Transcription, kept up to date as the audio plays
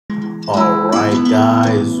Alright,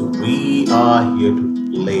 guys, we are here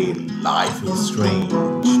to play Life is Strange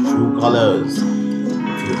True Colors.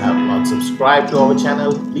 If you have not subscribed to our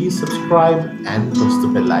channel, please subscribe and press the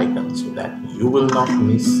bell icon so that you will not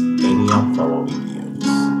miss any of our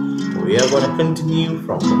videos. We are going to continue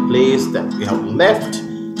from the place that we have left,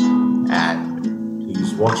 and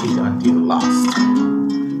please watch it until last.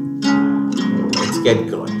 Let's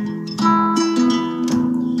get going.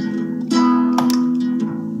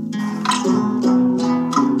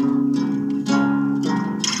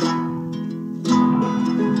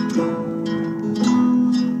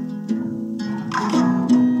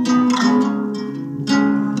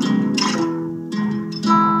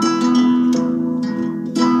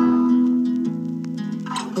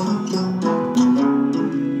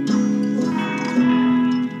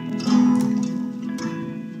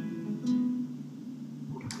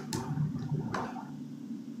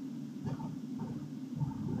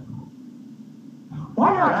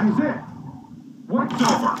 What is it? What's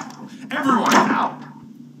over? Everyone out!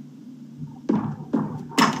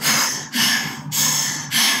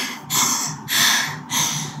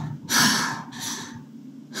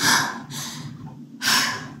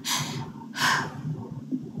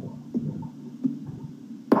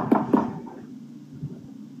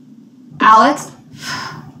 Alex?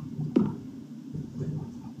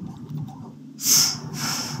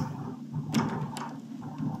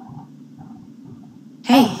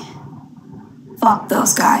 Hey. Fuck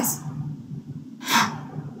those guys.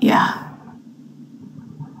 Yeah.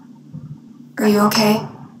 Are you okay?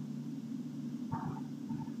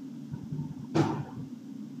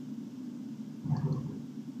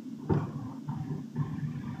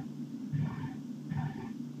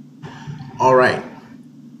 Alright,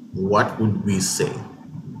 what would we say?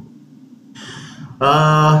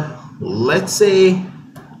 Let's say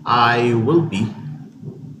I will be.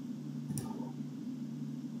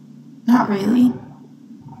 Not really.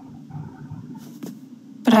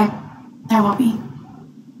 But I will be.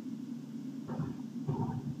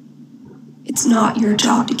 It's not your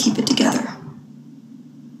job to keep it together.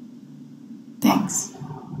 Thanks.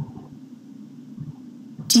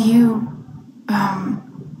 Do you,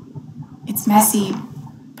 it's messy,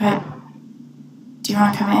 but do you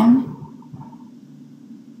want to come in?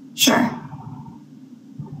 Sure.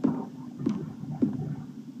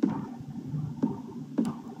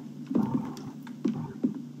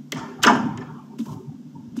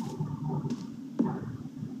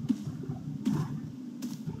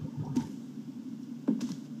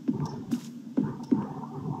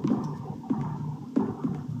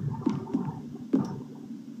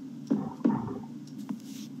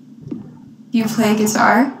 You play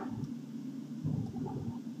guitar?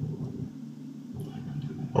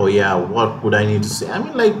 Oh yeah, what would I need to say? I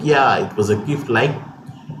mean, like, yeah, it was a gift. Like,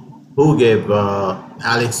 who gave?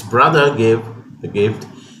 Alex's brother gave the gift.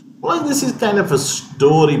 Well, this is kind of a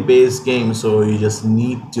story-based game, so you just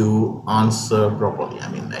need to answer properly.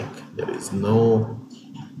 I mean, like, there is no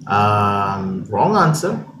wrong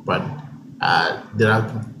answer, but there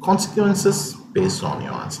are consequences based on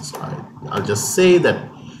your answer. So I'll just say that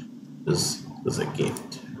this was a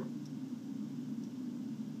gift.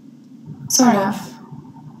 Sort of.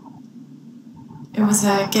 It was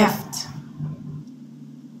a gift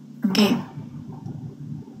from Gabe.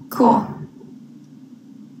 Cool.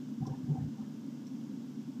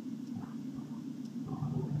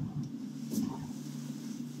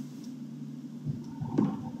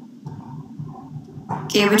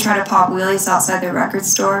 Gabe would try to pop wheelies outside the record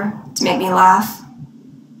store to make me laugh.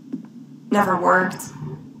 Never worked.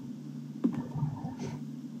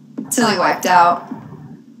 Till he wiped out.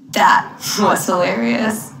 That was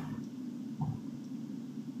hilarious.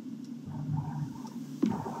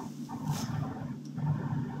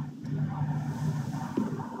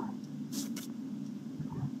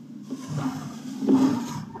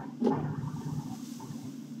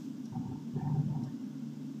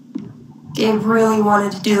 Gabe really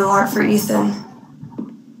wanted to do the art for Ethan.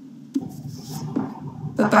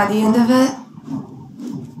 But by the end of it,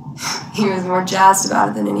 he was more jazzed about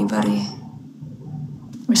it than anybody.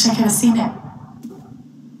 Wish I could have seen it.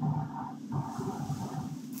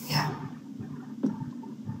 Yeah.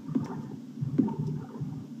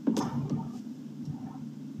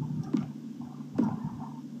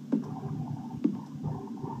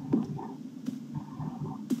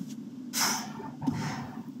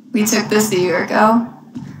 We took this a year ago.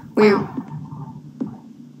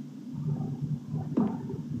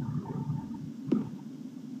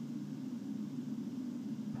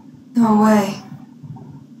 No way.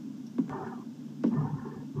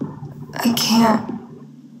 I can't.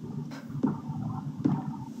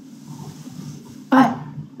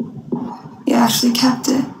 actually kept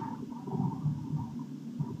it.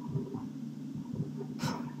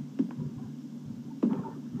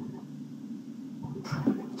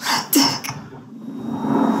 What a dick.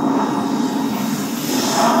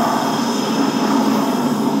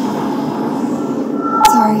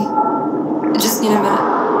 Sorry. I just need a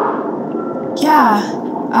minute. Yeah,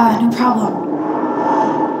 no problem.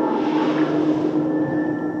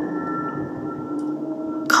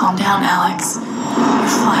 Calm down, Alex. You're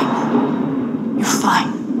fine. You're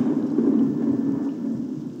fine.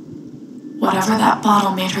 Whatever that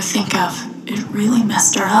bottle made her think of, it really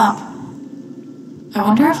messed her up. I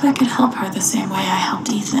wonder if I could help her the same way I helped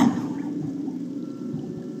Ethan.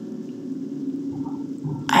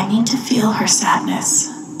 I need to feel her sadness,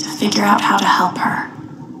 to figure out how to help her.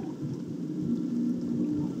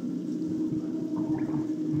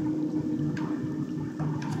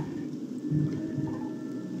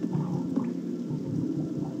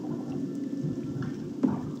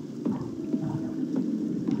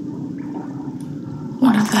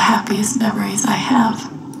 One of the happiest memories I have.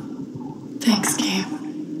 Thanks, Gabe.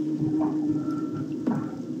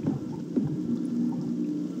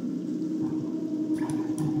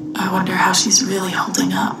 I wonder how she's really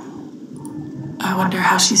holding up. I wonder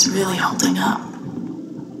how she's really holding up.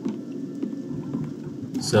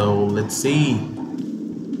 So let's see.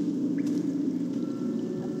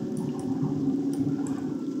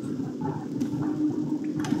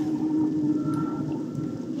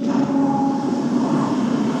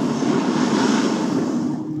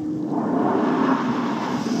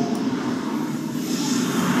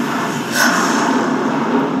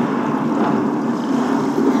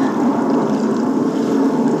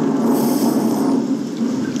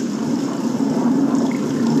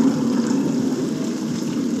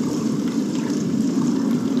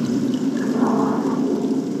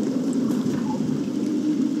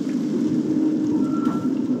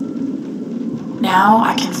 Now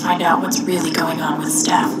I can find out what's really going on with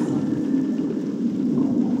Steph.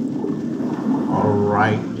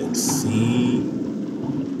 Alright, let's see.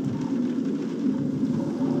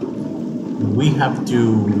 We have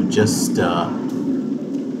to just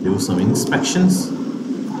do some inspections.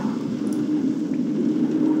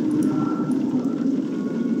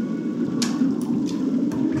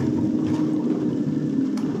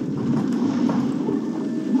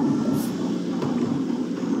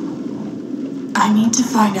 I need to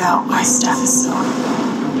find out why Steph is so...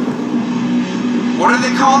 What are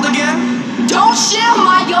they called again? Don't shit on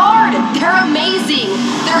my yard! They're amazing!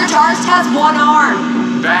 Their guitarist has one arm!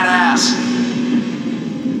 Badass.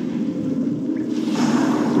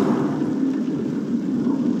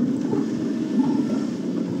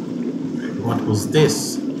 What was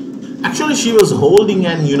this? Actually, she was holding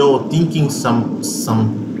and thinking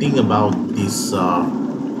something about this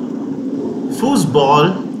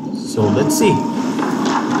foosball. So let's see.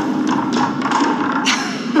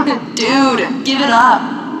 Dude, give it up.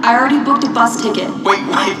 I already booked a bus ticket. Wait,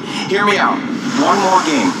 hear me out. One more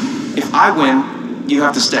game. If I win, you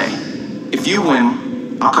have to stay. If you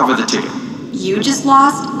win, I'll cover the ticket. You just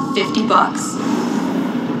lost $50.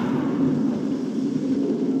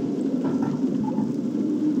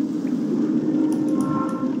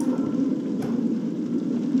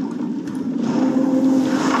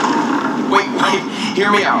 Wait,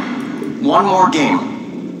 hear me out. One more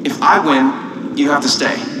game. If I win, you have to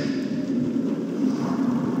stay.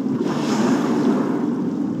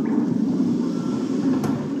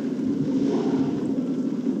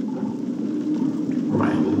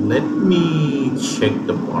 Right, let me check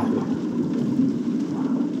the bottle.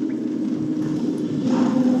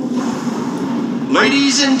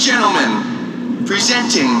 Ladies and gentlemen,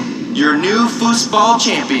 presenting your new foosball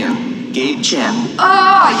champion, Gabe Chen.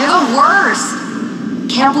 You're the worst!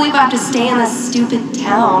 Can't believe I have to stay in this stupid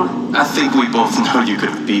town. I think we both know you could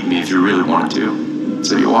have beat me if you really wanted to.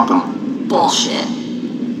 So you're welcome. Bullshit.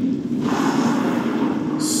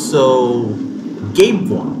 So Gabe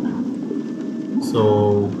won.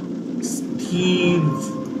 So Steve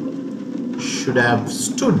should have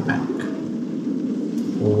stood back.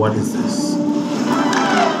 What is this?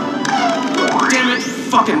 Damn it,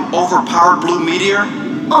 fucking overpowered blue meteor.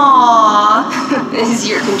 Aww. Is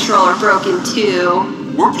your controller broken too?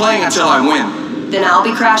 We're playing until I win. Then I'll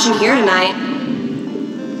be crashing here tonight.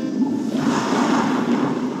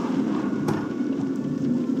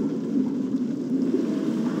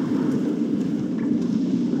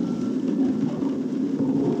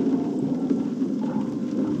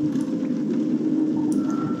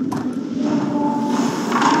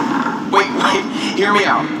 Wait, hear me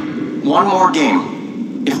out. One more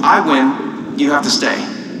game. If I win, you have to stay.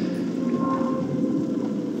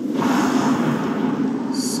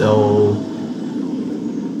 So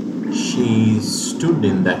she stood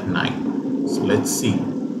in that night. So let's see.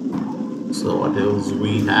 So what else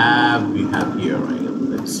we have? We have here, right?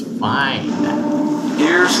 Let's find.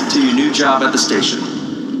 Here's to your new job at the station.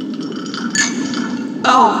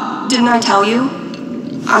 Oh, didn't I tell you?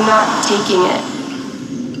 I'm not taking it.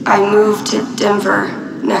 I move to Denver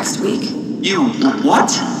next week. You what?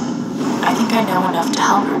 I think I know enough to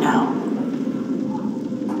help her now.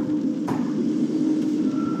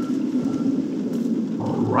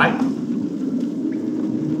 All right.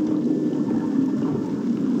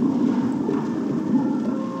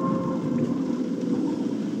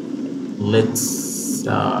 Let's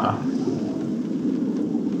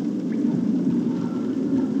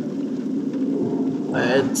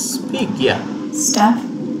speak, yeah. Steph?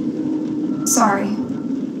 Sorry.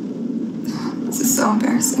 This is so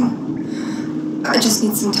embarrassing. I just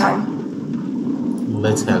need some time.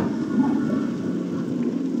 Let's help.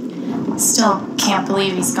 Still can't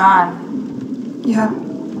believe he's gone. Yeah.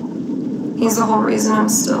 He's the whole reason I'm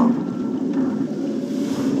still.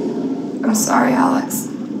 I'm sorry, Alex.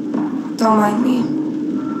 Don't mind me.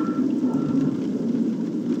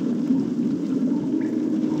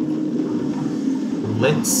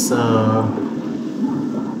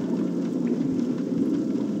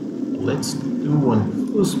 Let's do one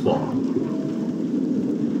foosball.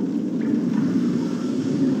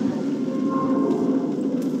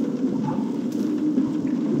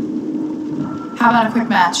 How about a quick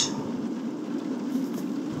match?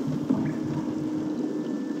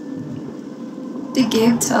 Did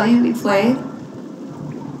Gabe tell you we played?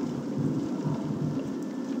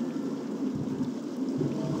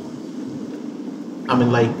 I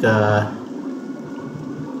mean, like,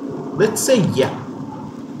 let's say yeah.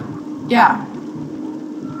 Yeah.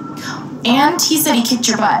 And he said he kicked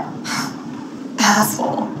your butt.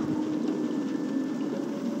 Asshole.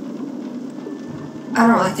 I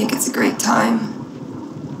don't really think it's a great time.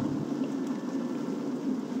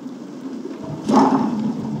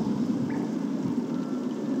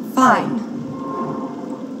 Fine.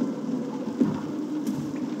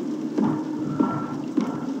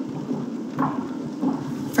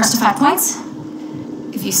 First to 5 points?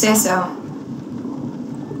 If you say so.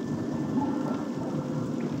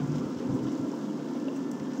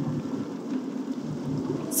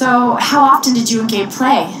 So, how often did you and Gabe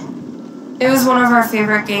play? It was one of our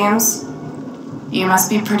favorite games. You must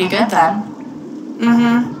be pretty good then.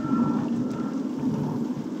 Mm-hmm.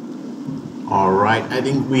 Alright, I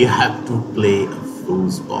think we have to play a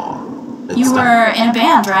foosball. Let's You start. were in a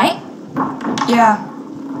band, right? Yeah.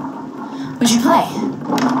 What'd you play?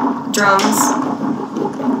 Drums.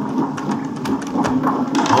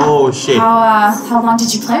 Oh shit. How long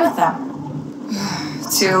did you play with them?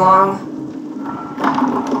 Too long.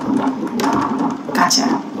 Gotcha.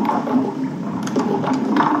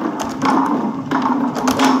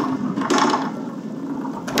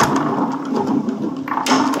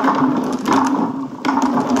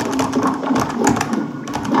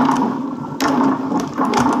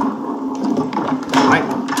 Right.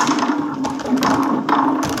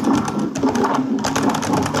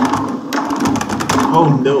 Oh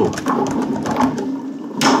no.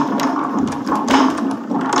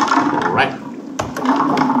 Right.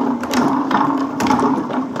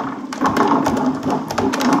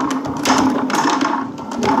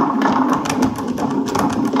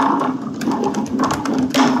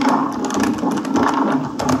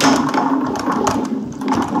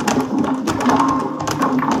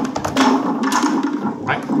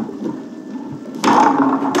 Right.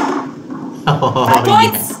 5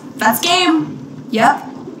 points! That's game! Yep.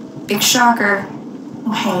 Big shocker.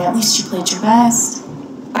 Oh, hey, at least you played your best.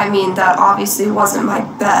 I mean, that obviously wasn't my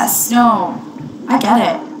best. No, I get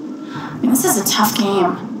it. I mean, this is a tough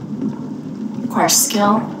game. Requires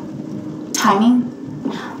skill, timing,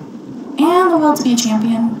 and the will to be a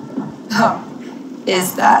champion. Oh.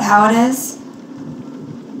 Is that how it is?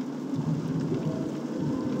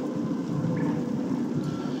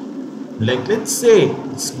 Like, let's say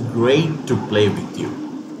it's great to play with you.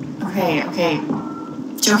 Okay.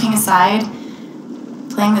 Joking aside,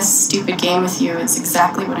 playing this stupid game with you is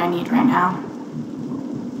exactly what I need right now.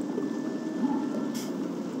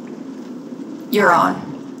 You're on.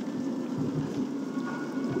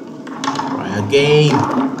 Try again.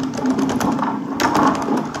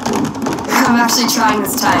 I'm actually trying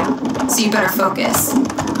this time, so you better focus.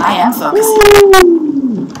 I am focused.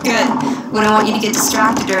 Good. Wouldn't want you to get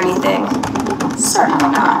distracted or anything.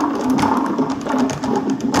 Certainly not.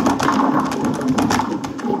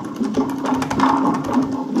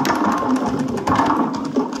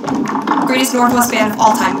 Greatest Northwest band of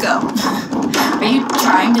all time, go. Are you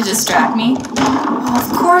trying to distract me? Oh,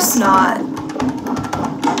 of course not.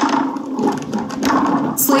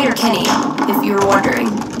 Slater Kenny, if you were wondering.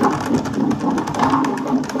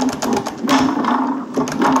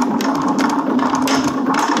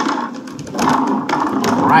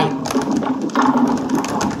 Alright.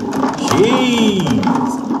 Jeez.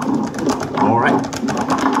 Alright.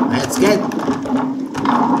 Let's get.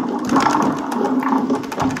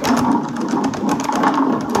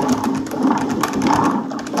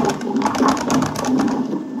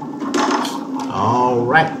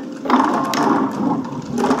 Alright.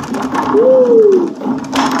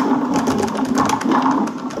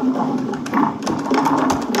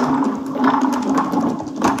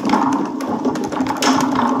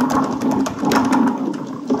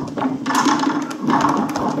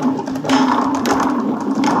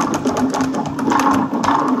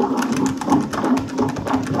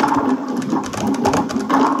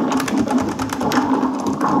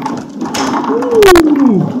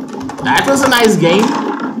 That was a nice game.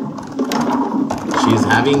 She's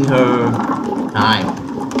having her time.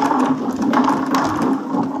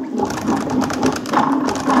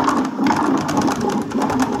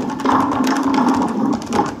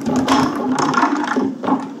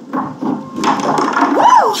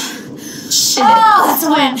 Woo! Shit. Oh, that's a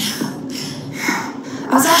win.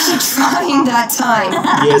 I was actually trying that time.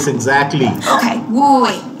 Yes, exactly. Okay,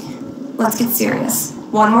 wait. Let's get serious.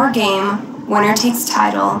 One more game. Winner takes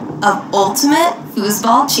title of Ultimate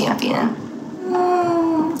Foosball Champion.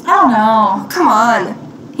 I don't know. Come on.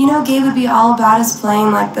 You know Gabe would be all about us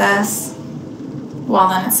playing like this. Well,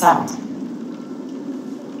 then it's settled.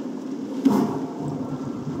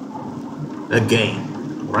 A game.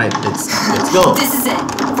 Right, let's go. This is it.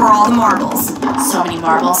 For all the marbles. So many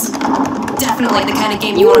marbles. Definitely the kind of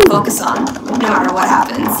game you want to focus on, no matter what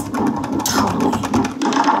happens. Totally.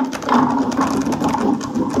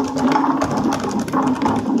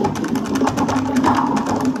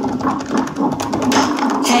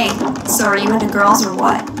 Hey, so are you into girls or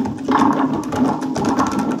what?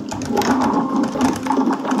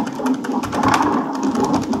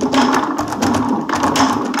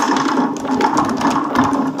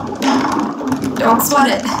 Don't sweat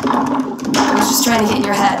it. I was just trying to get in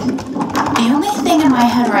your head. The only thing in my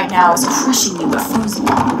head right now is crushing you with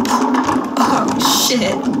foosball. Oh,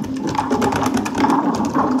 shit.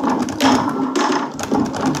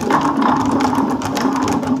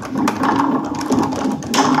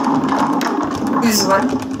 Who's what?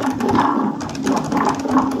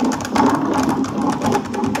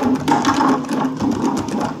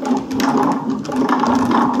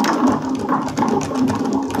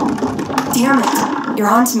 Damn it. You're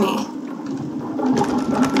on to me.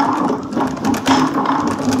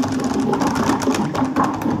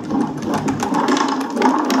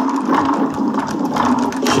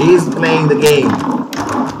 She's playing the game.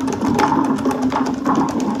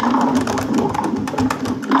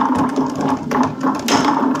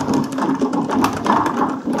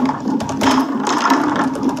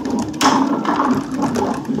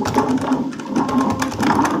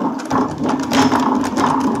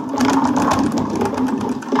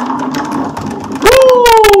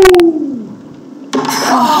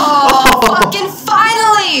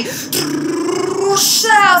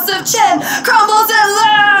 House of Chen crumbles at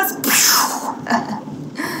last!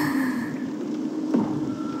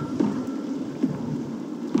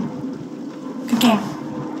 Good game.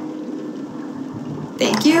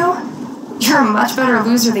 Thank you? You're a much better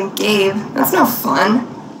loser than Gabe. That's no fun.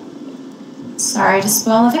 Sorry to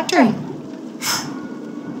spoil a victory.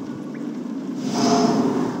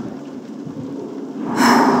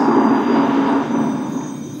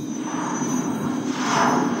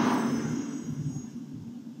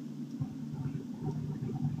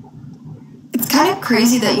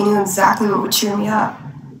 Crazy that you knew exactly what would cheer me up.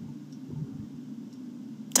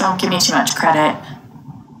 Don't give me too much credit.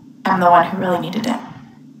 I'm the one who really needed it.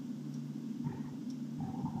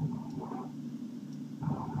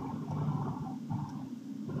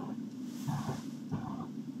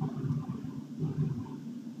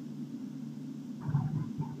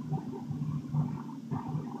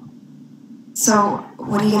 So,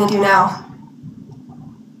 what are you gonna do now?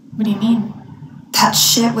 What do you mean? That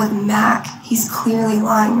shit with Mac, he's clearly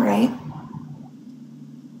lying, right?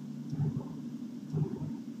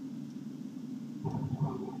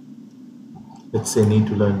 Let's say need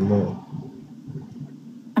to learn more.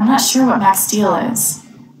 I'm not sure what Mac's deal is.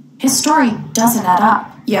 His story doesn't add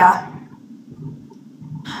up. Yeah.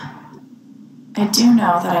 I do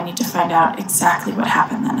know that I need to find out exactly what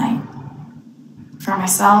happened that night. For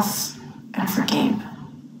myself and for Gabe.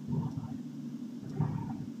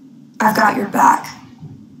 I've got your back.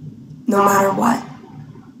 No matter what.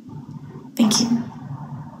 Thank you.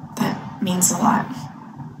 That means a lot.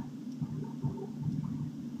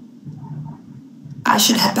 I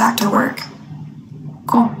should head back to work.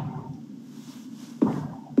 Cool.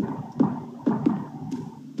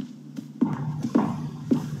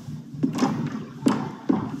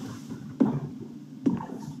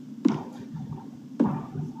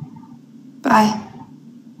 Bye.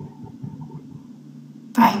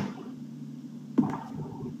 Bye.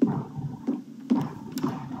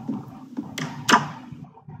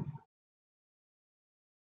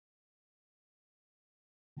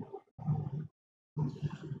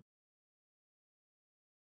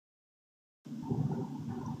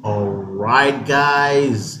 Alright,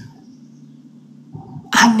 guys.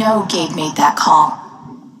 I know Gabe made that call.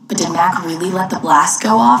 But did Mac really let the blast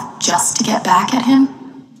go off just to get back at him?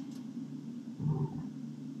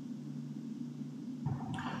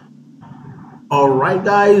 Alright,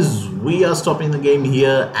 guys, we are stopping the game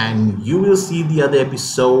here, and you will see the other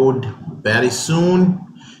episode very soon.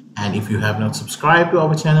 And if you have not subscribed to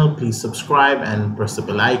our channel, please subscribe and press the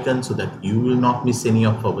bell icon so that you will not miss any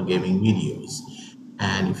of our gaming videos.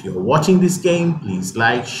 And if you're watching this game, please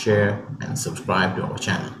like, share, and subscribe to our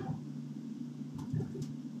channel.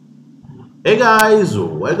 Hey guys,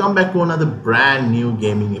 welcome back to another brand new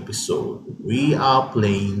gaming episode. We are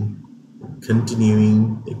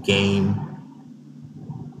continuing the game.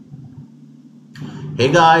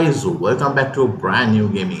 Hey guys, welcome back to a brand new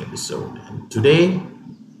gaming episode. And today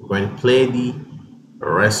we're going to play the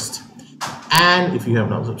rest. And if you have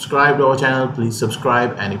not subscribed to our channel, please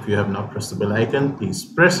subscribe. And if you have not pressed the bell icon, please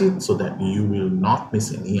press it so that you will not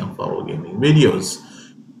miss any of our gaming videos.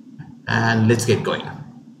 And let's get going.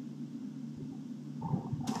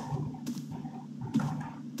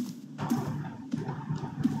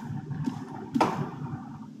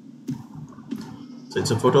 So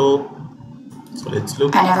it's a photo. So let's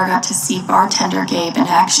look. I never got to see bartender Gabe in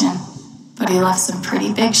action, but he left some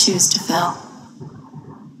pretty big shoes to fill.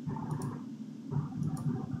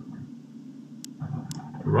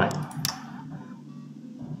 Right.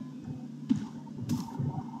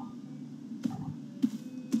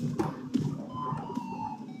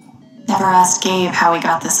 Never asked Gabe how he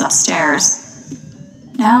got this upstairs.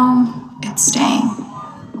 Now it's staying.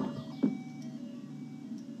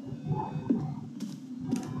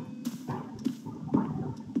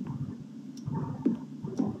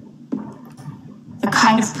 The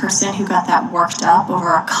kind of person who got that worked up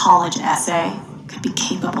over a college essay could be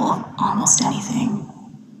capable of almost anything.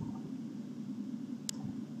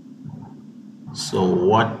 So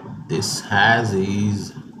what this has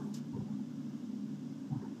is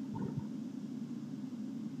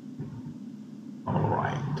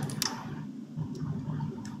alright.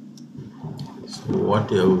 So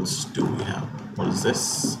what else do we have? What is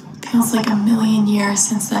this? Feels like a million years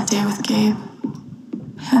since that day with Gabe.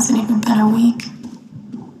 Hasn't even been a week.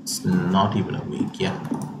 It's not even a week yet.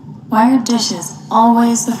 Why are dishes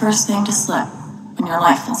always the first thing to slip when your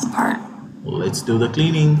life falls apart? Let's do the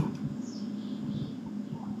cleaning.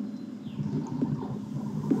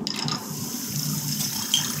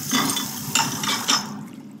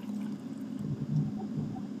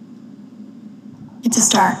 It's a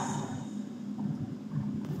start.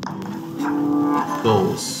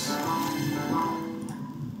 Goes.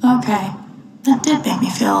 Okay, that did make me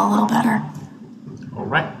feel a little better.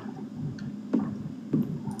 Alright.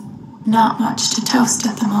 Not much to toast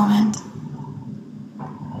at the moment.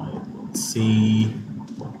 Let's see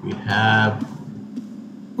what we have.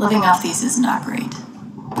 Living off these is not great,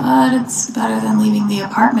 but it's better than leaving the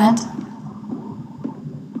apartment.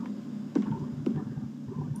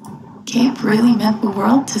 Gabe really meant the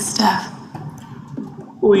world to Steph.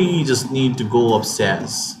 We just need to go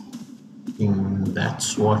upstairs. I think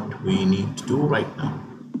that's what we need to do right now.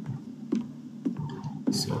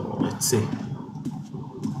 So let's see.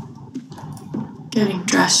 Getting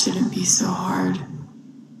dressed shouldn't be so hard.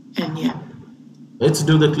 And yet, Let's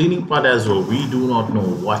do the cleaning part as well. We do not know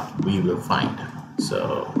what we will find.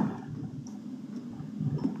 So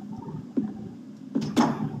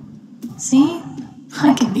see?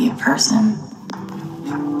 I can be a person.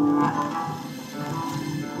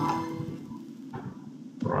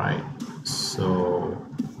 right. So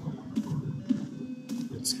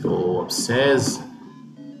let's go upstairs.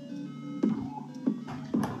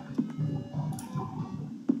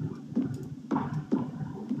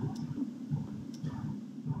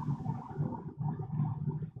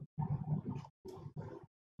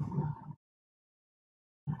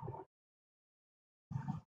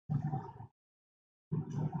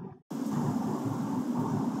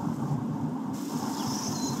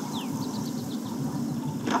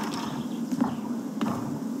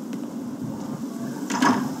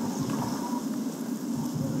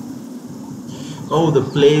 Oh, the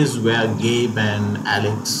place where Gabe and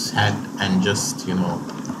Alex had and just,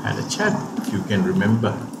 had a chat, if you can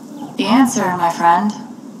remember. The answer, my friend,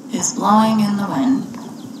 is blowing in the wind.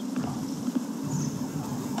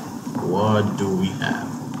 What do we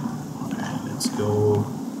have? Alright, let's go.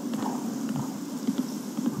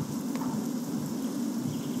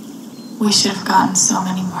 We should have gotten so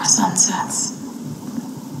many more sunsets.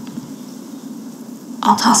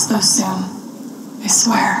 I'll toss those soon, I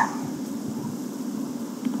swear.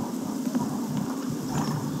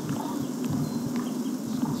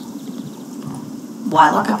 Why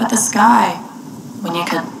look up at the sky when you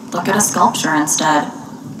could look at a sculpture instead?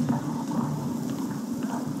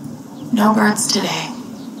 No birds today.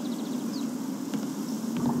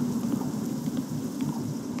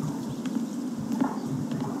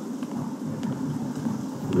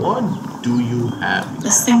 What do you have?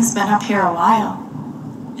 This thing's been up here a while.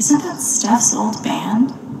 Isn't that Steph's old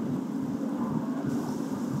band?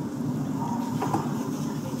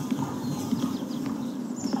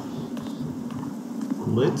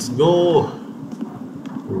 Let's go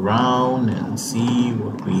around and see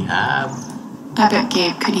what we have. I bet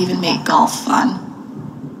Gabe could even make golf fun.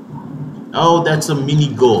 Oh, that's a mini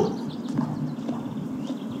golf.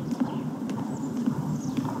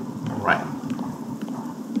 Alright.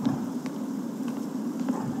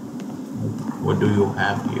 What do you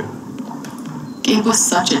have here? Gabe was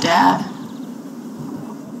such a dad.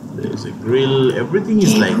 There's a grill. Everything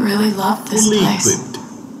is Gabe like really loved this fully place. equipped.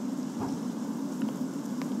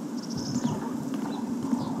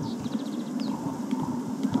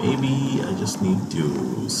 Maybe I just need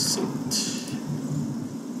to sit.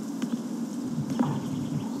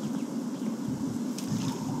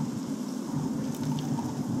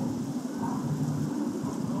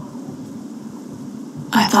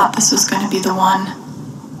 I thought this was going to be the one.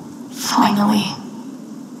 Finally.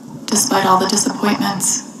 Despite all the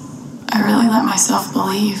disappointments, I really let myself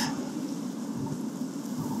believe.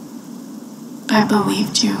 I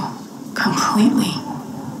believed you completely.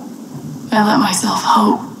 I let myself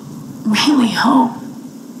hope, really hope,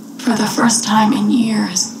 for the first time in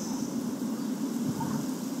years.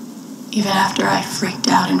 Even after I freaked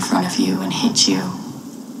out in front of you and hit you,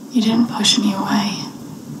 you didn't push me away.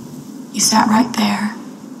 You sat right there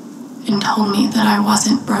and told me that I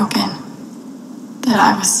wasn't broken, that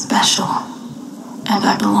I was special, and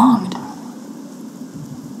I belonged.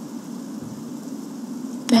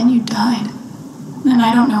 Then you died, and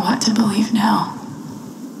I don't know what to believe now.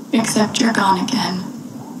 Except you're gone again,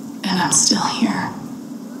 and I'm still here.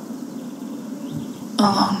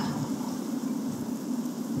 Alone.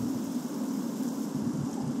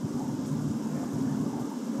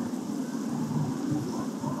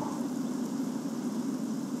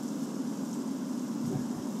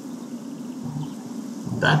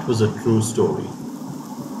 That was a true story.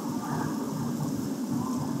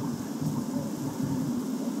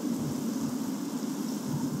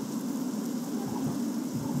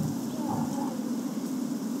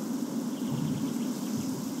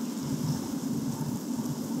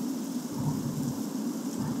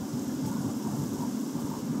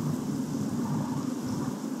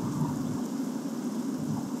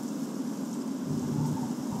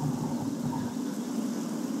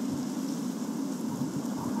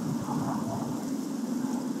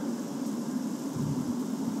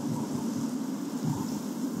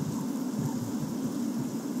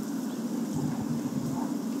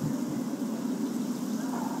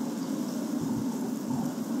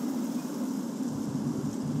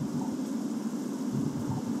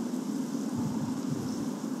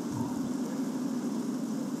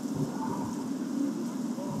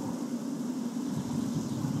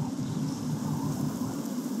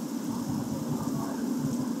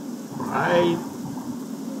 Right.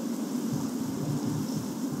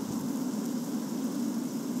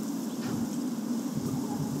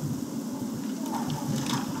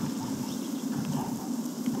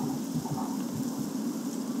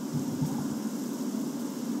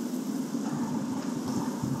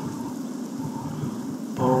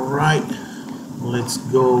 All right, let's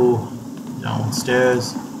go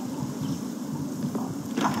downstairs.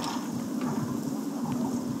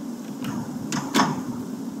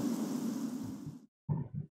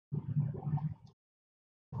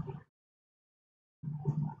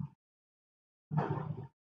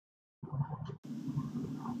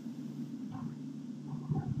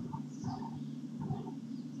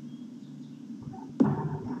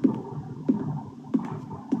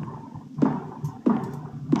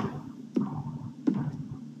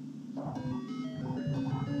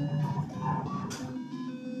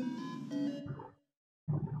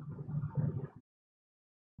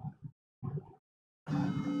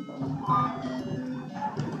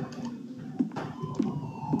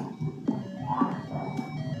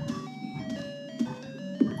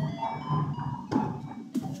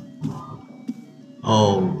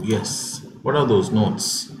 Oh, yes. What are those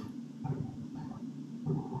notes?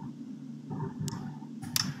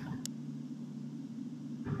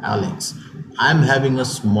 Alex, I'm having a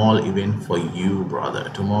small event for you, brother,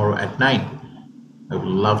 tomorrow at 9. I would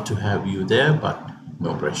love to have you there, but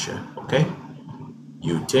no pressure, okay?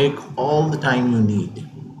 You take all the time you need,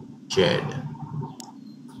 Jed.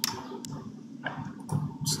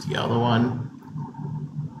 It's the other one.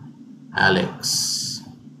 Alex,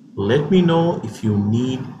 let me know if you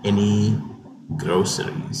need any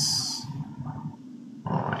groceries.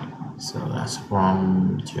 Alright, so that's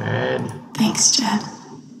from Jed. Thanks, Jed.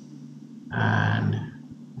 And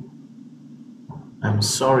I'm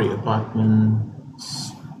sorry,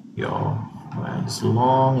 apartments, your as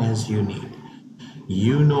long as you need.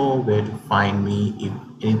 You know where to find me if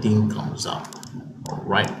anything comes up.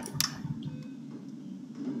 Alright.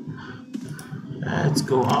 Let's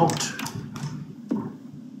go out.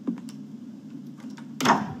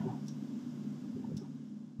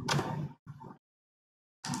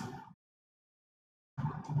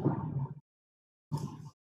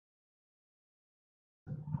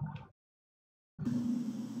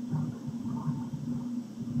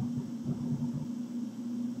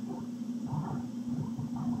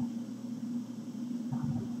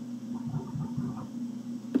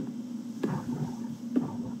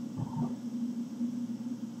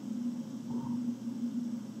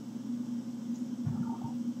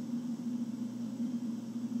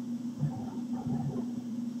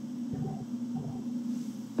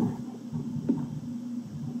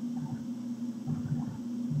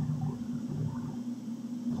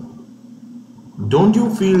 Don't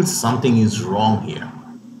you feel something is wrong here?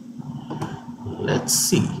 Let's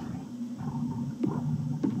see.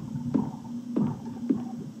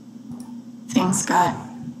 Things got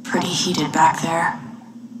pretty heated back there.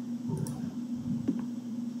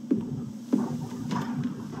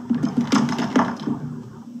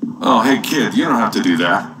 Oh, hey kid, you don't have to do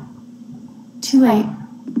that. Too late.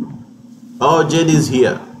 Oh, Jed is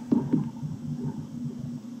here.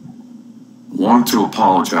 Want to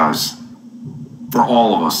apologize. For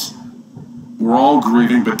all of us. We're all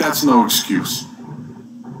grieving, but that's no excuse.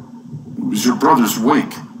 It was your brother's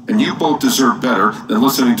wake, and you both deserve better than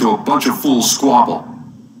listening to a bunch of fools squabble.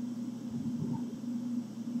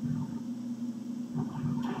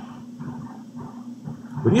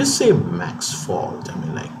 Would you say Mac's fault? I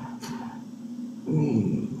mean, like,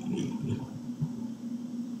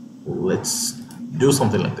 let's do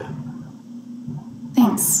something like that.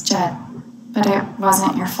 Thanks, Jed. But it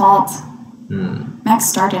wasn't your fault. Max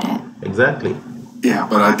started it. Exactly. Yeah,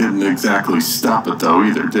 but I didn't exactly stop it though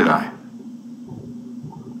either, did I?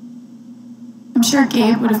 I'm sure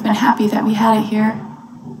Gabe would have been happy that we had it here.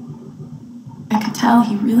 I could tell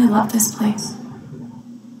he really loved this place.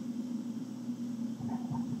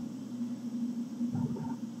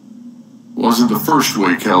 Wasn't the first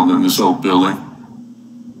wake held in this old building.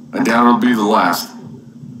 I doubt it'll be the last.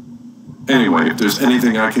 Anyway, if there's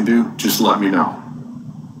anything I can do, just let me know.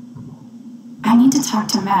 I need to talk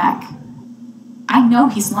to Mac. I know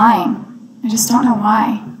he's lying. I just don't know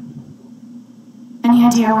why. Any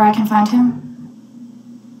idea where I can find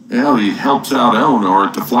him? Well, he helps out Eleanor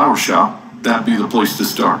at the flower shop. That'd be the place to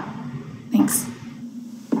start. Thanks.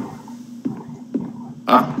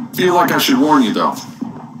 I feel like I should warn you, though.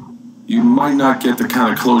 You might not get the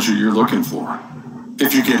kind of closure you're looking for.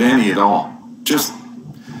 If you get any at all. Just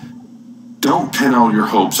don't pin all your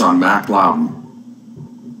hopes on Mac Loudon.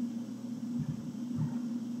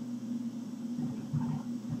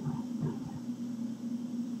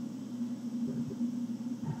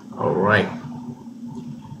 Alright.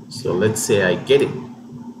 So let's say I get it.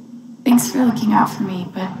 Thanks for looking out for me,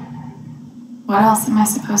 but what else am I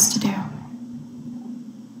supposed to do?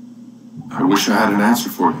 I wish I had an answer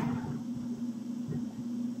for you.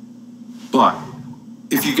 But,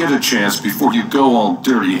 if you get a chance before you go all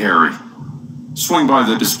dirty Harry, swing by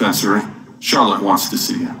the dispensary. Charlotte wants to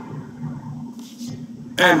see you.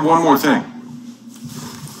 And one more thing.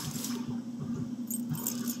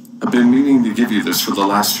 I've been meaning to give you this for the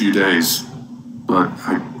last few days, but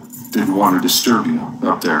I didn't want to disturb you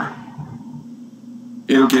up there.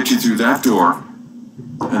 It'll get you through that door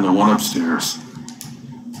and the one upstairs.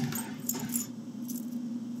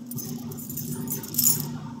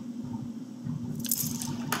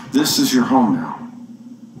 This is your home now,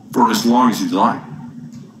 for as long as you'd like.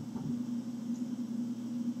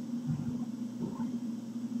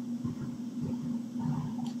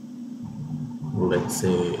 Let's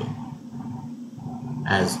say,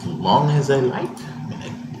 as long as I like.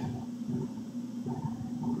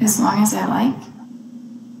 As long as I like?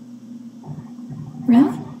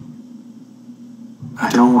 Really?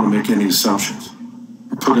 don't want to make any assumptions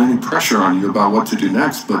or put any pressure on you about what to do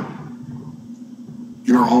next, but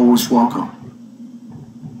you're always welcome.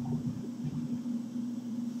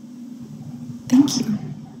 Thank you.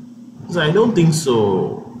 So I don't think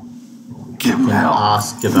so. Give him You can hell.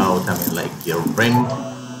 ask about, like your friend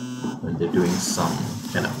when they're doing some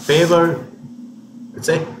kind of favor. That's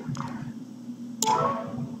it.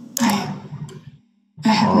 I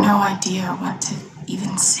have no idea what to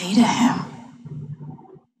even say to him.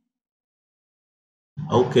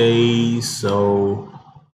 Okay, so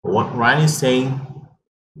what Ryan is saying,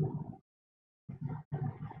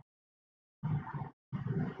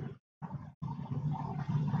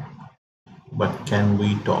 but can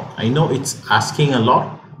we talk? I know it's asking a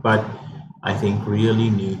lot, but I think really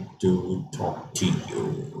need to talk to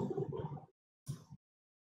you.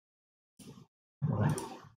 All right.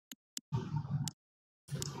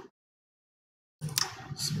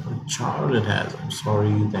 So Charlotte has, I'm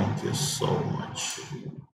sorry, thank you so much.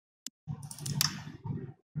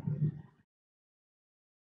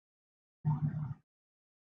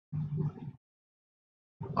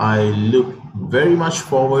 I look very much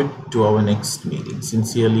forward to our next meeting.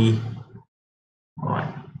 Sincerely. All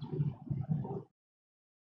right.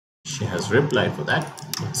 She has replied for that,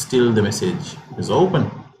 but still the message is open.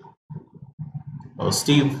 Oh,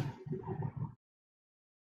 Steve.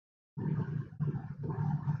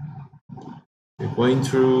 If you're going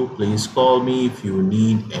through, please call me if you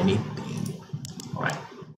need anything. All right.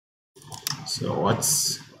 So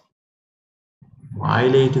what's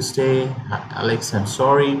Riley to stay? Alex, I'm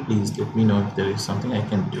sorry. Please let me know if there is something I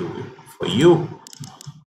can do for you.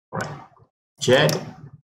 All right. Jed.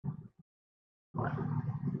 All right.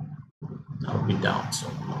 I'll be down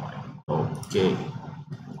soon. All right. Okay.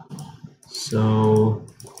 So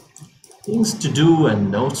things to do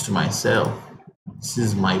and notes to myself. This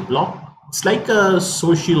is my blog. It's like a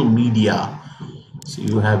social media. So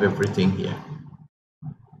you have everything here.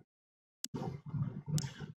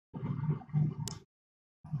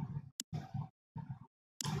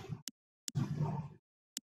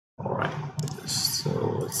 All right. So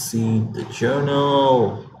let's see the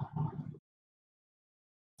journal.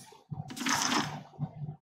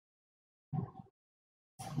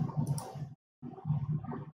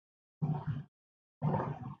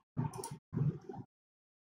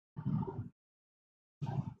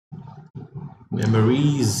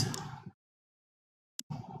 Memories.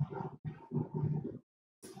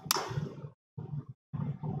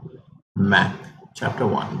 Mac. Chapter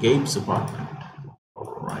 1. Gabe's apartment.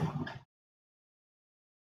 All right.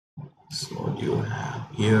 So what do you have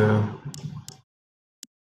here?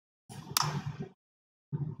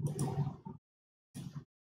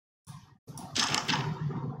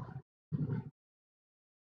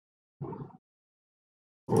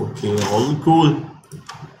 Okay, all cool.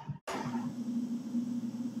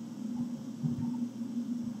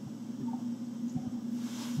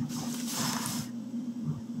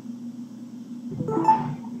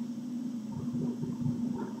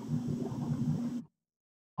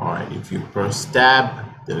 All right, if you press tab,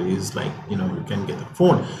 there is like, you can get a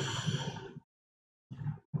phone.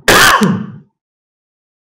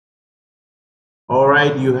 All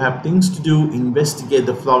right, you have things to do: investigate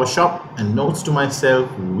the flower shop, and notes to myself: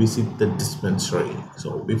 visit the dispensary.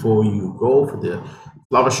 So before you go for the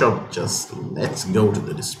flower shop, just let's go to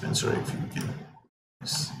the dispensary if you can.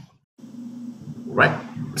 Yes. Right,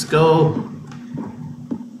 let's go.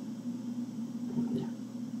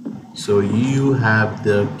 So you have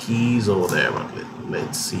the keys over there, but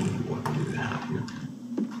let's see what do you have here.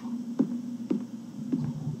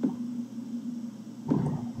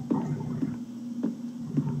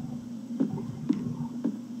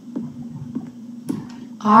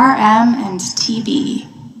 RM and TB.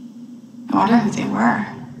 I wonder who they were.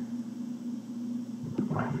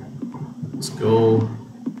 Right. Let's go.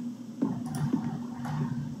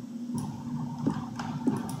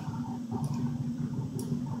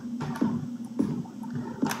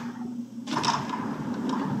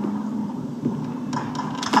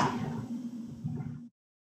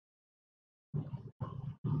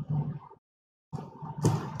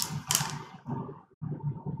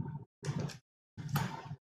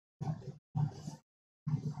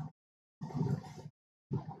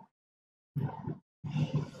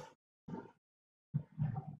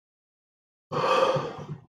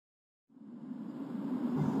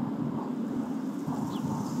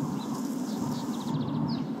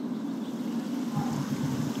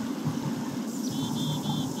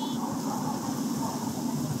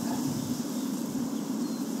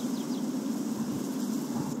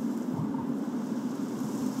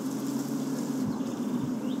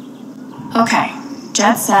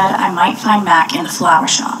 Jed said I might find Mac in the flower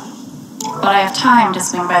shop. But I have time to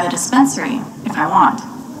swing by the dispensary if I want.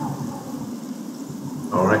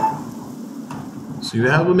 Alright. So you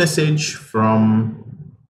have a message from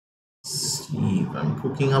Steve. I'm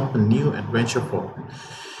cooking up a new adventure for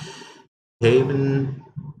Haven.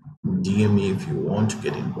 DM me if you want to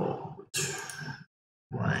get involved.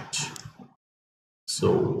 Right.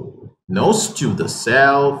 So, notes to the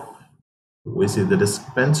self. Visit the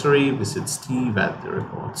dispensary. Visit Steve at the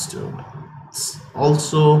report store. It's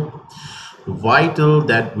also vital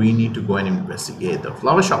that we need to go and investigate the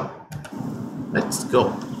flower shop. Let's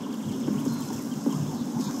go.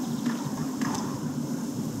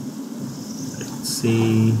 Let's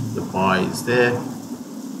see. The boy is there.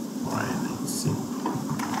 Alright, let's see.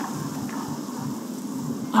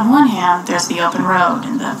 On one hand, there's the open road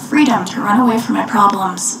and the freedom to run away from my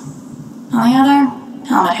problems. On the other,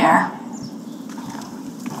 helmet hair.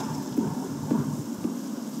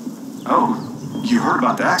 Oh, you heard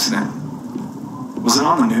about the accident? Was it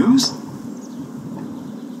on the news?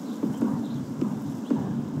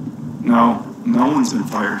 No, no one's been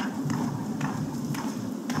fired.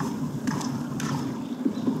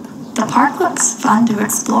 The park looks fun to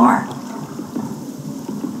explore.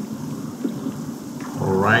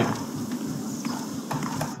 All right.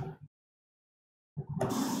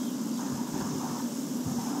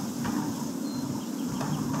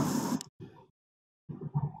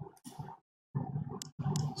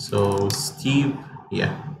 So Steve,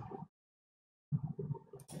 yeah.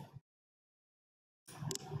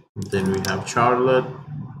 Then we have Charlotte,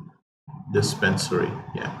 dispensary,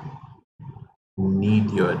 yeah.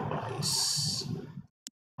 Need your advice.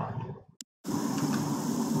 I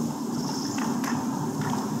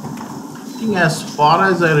think as far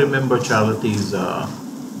as I remember, Charlotte is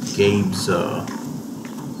Gabe's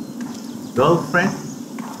girlfriend.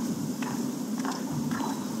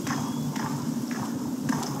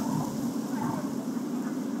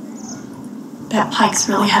 Bet Pike's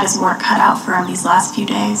really had his work cut out for him these last few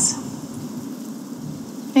days.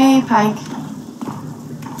 Hey, Pike.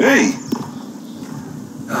 Hey!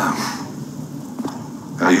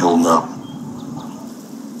 How you holding up?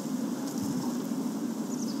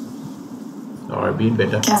 Or been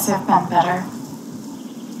better. Guess I've been better.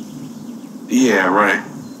 Yeah, right.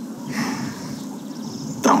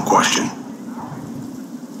 Dumb question.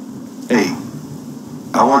 Hey,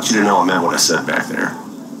 I want you to know I meant what I said back there.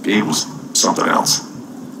 Gabe was something else.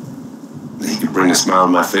 He could bring a smile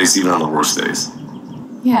to my face even on the worst days.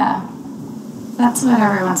 Yeah, that's what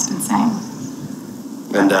everyone's been saying.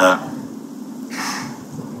 And,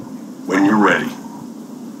 when you're ready,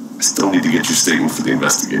 I still need to get your statement for the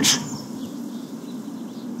investigation.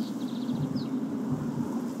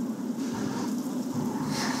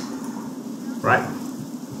 Right.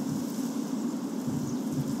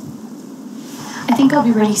 I think I'll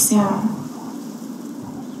be ready soon.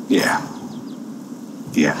 Yeah.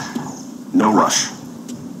 Yeah. No rush.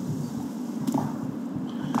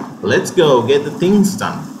 Let's go get the things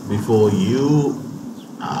done before you,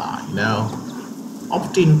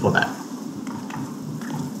 opt in for that.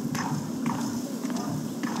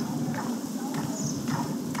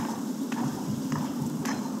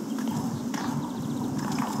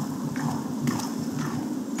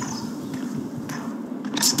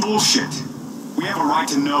 It's bullshit. We have a right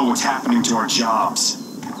to know what's happening to our jobs.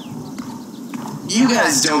 You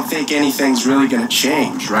guys don't think anything's really gonna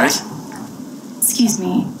change, right? Excuse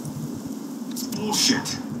me. It's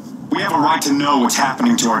bullshit. We have a right to know what's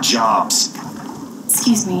happening to our jobs.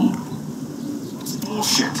 Excuse me. It's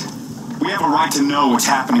bullshit. We have a right to know what's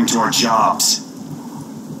happening to our jobs.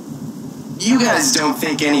 You guys don't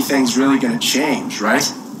think anything's really gonna change, right?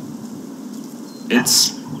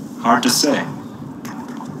 It's hard to say.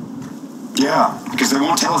 Yeah, because they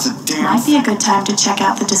won't tell us a damn Might be a good time to check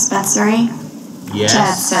out the dispensary. Yes.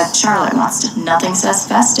 Jed said Charlotte wants to. Nothing says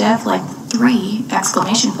festive, like 3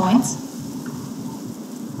 exclamation points.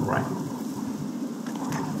 Right.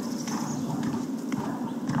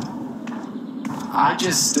 I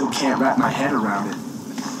just still can't wrap my head around it.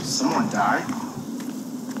 Someone died?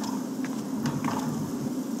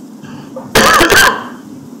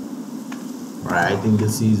 Right, I think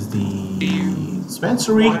this is the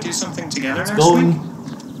dispensary. Want to do something together Let's next go week? in.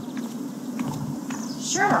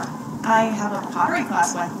 Sure. I have a pottery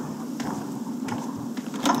class one.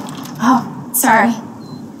 Oh, sorry.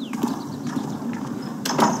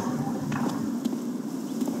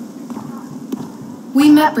 We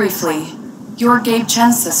met briefly. You're Gabe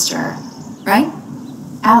Chen's sister, right?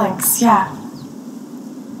 Alex, yeah.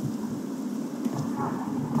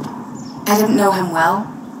 I didn't know him well,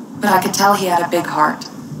 but I could tell he had a big heart.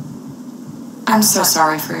 I'm so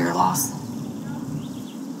sorry for your loss.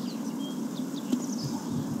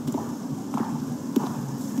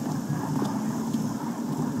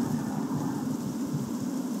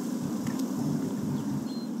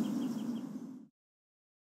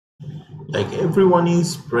 Like everyone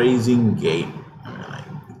is praising Gabe. I mean, like,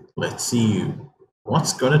 let's see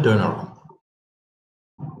what's gonna turn around.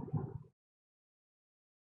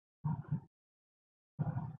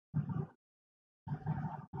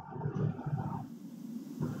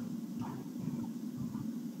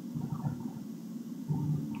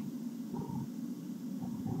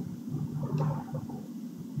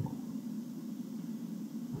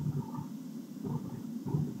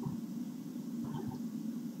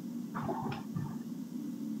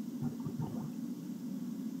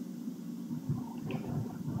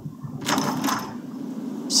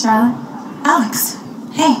 Charlotte? Alex,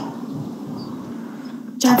 hey.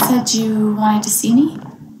 Jed said you wanted to see me?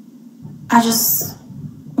 I just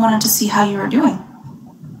wanted to see how you were doing.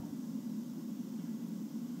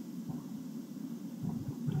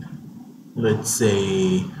 Let's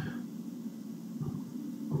say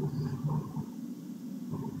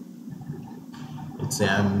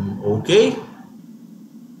I'm okay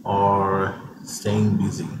or staying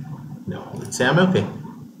busy. No, let's say I'm okay.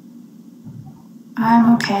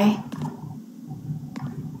 I'm okay.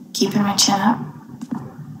 Keeping my chin up.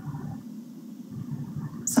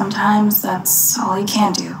 Sometimes that's all you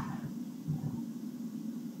can do.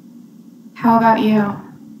 How about you?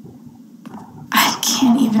 I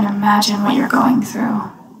can't even imagine what you're going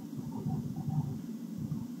through.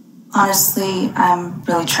 Honestly, I'm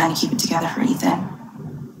really trying to keep it together for Ethan.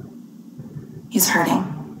 He's hurting.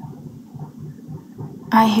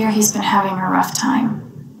 I hear he's been having a rough time.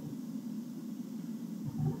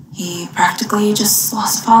 He practically just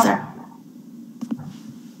lost a father.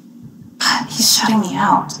 But he's shutting me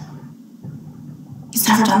out. He's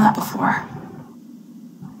never done that before.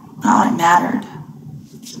 Not when it mattered.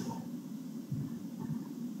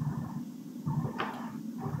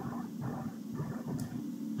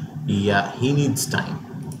 Yeah, he needs time.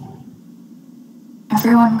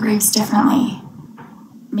 Everyone grieves differently.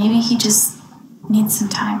 Maybe he just needs some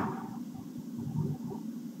time.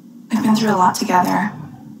 We've been through a lot together.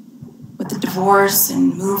 With the divorce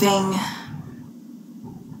and moving.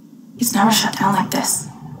 He's never shut down like this.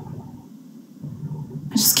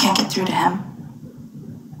 I just can't get through to him.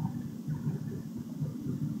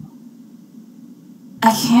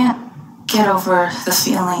 I can't get over the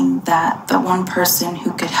feeling that the one person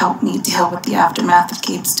who could help me deal with the aftermath of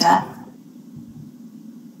Gabe's death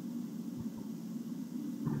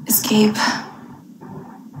is Gabe.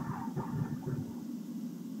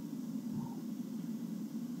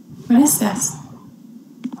 What is this?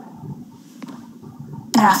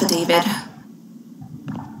 An affidavit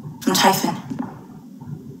from Typhon.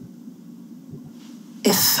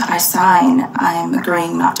 If I sign, I'm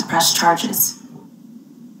agreeing not to press charges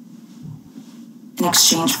in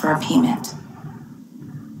exchange for a payment.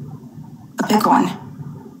 A big one.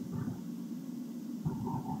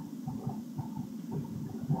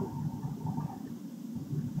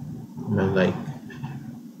 Well, like,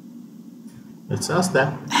 let's ask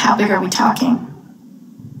that. How big are we talking?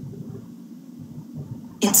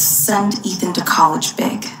 It's send Ethan to college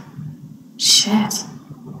big. Shit.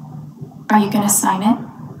 Are you gonna sign it?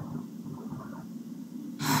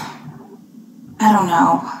 I don't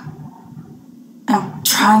know. I'm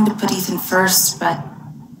trying to put Ethan first, but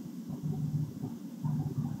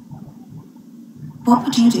what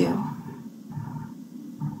would you do?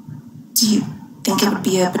 Do you think it would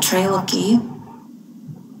be a betrayal of Gabe?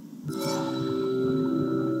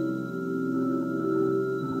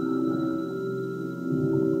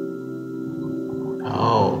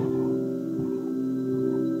 Oh.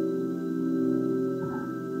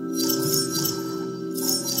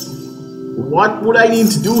 What would I need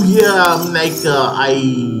to do here? I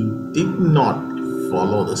did not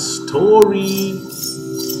follow the story.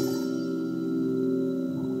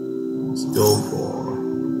 Let's go for...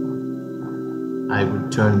 I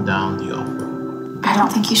would turn down the offer. I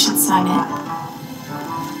don't think you should sign it.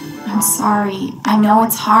 I'm sorry. I know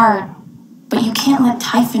it's hard, but you can't let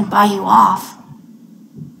Typhon buy you off.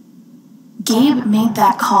 Gabe made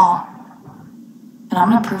that call, and I'm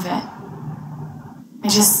gonna prove it.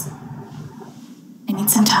 I need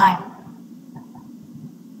some time.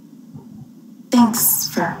 Thanks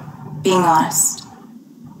for being honest.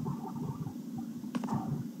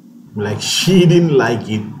 Like, she didn't like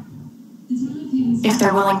it. If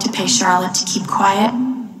they're willing to pay Charlotte to keep quiet,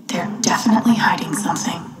 they're definitely hiding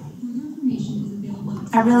something.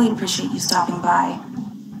 I really appreciate you stopping by.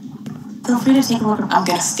 Feel free to take a look. I'm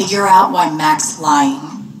gonna figure out why Mac's lying.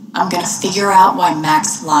 I'm gonna figure out why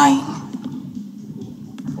Mac's lying.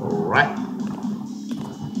 Alright.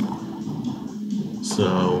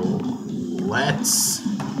 So let's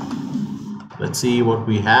see what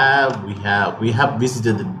we have. We have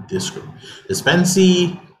visited the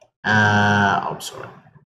dispensary. I'm sorry.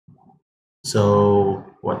 So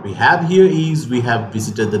what we have here is we have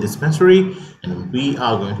visited the dispensary and we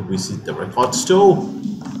are going to visit the record store.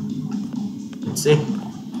 Let's see.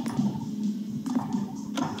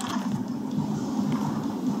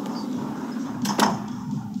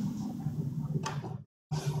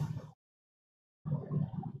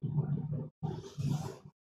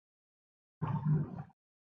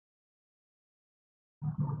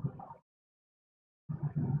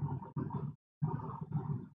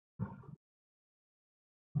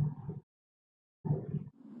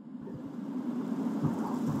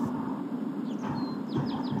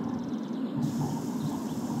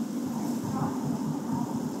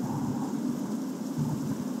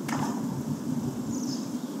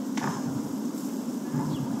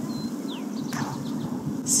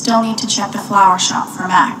 Still need to check the flower shop for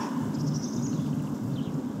Mac.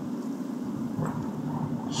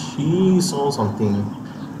 She saw something.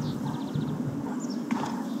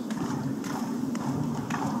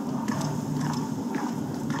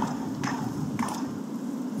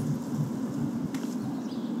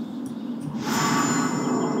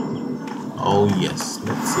 Oh yes,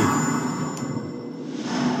 let's see.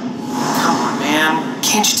 Come on, man.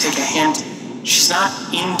 Can't you take a hint? She's not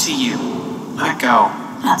into you. Let it go.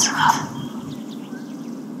 That's rough.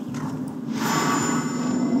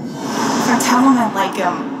 If I tell him I like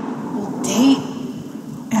him, we'll date,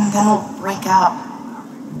 and then we'll break up.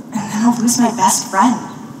 And then I'll lose my best friend.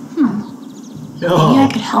 Maybe I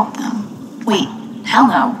could help them. Wait, hell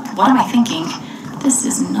no. What am I thinking? This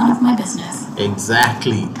is none of my business.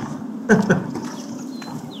 Exactly.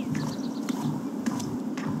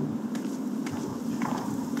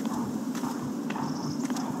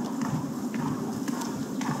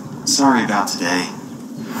 Sorry about today.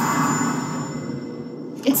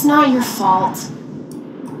 It's not your fault.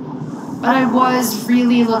 But I was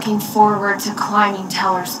really looking forward to climbing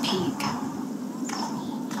Teller's Peak.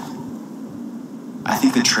 I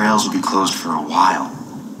think the trails will be closed for a while.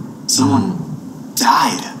 Someone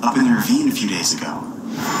died up in the ravine a few days ago.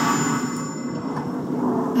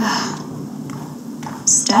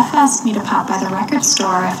 Steph asked me to pop by the record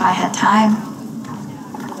store if I had time.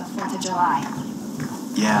 For the 4th of July.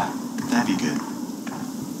 Yeah, that'd be good.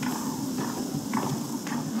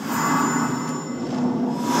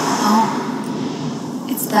 Oh,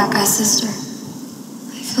 it's that guy's sister.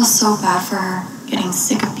 I feel so bad for her. Getting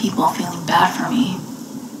sick of people feeling bad for me.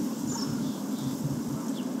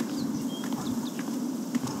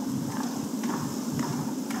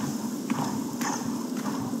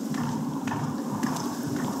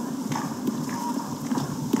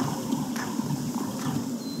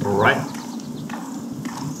 All right.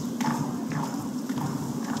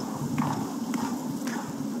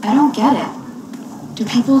 I don't get it. Do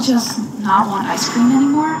people just not want ice cream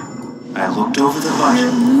anymore? I looked over the We're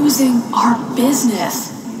budget. losing our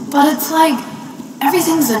business. But it's like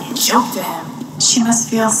everything's a joke to him. She must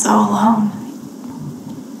feel so alone.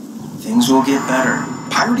 Things will get better.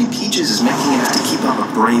 Piratey Peaches is making enough to keep up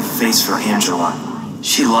a brave face for Angela.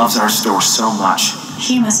 She loves our store so much.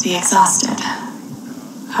 He must be exhausted.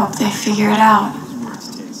 Hope they figure it out.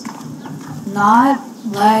 Not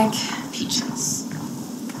like Peaches.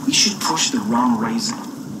 We should push the rum raisin.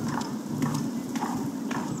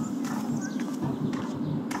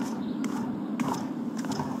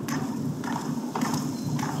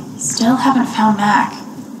 Still haven't found Mac.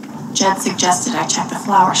 Jed suggested I check the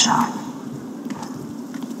flower shop.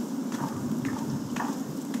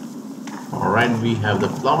 Alright, we have the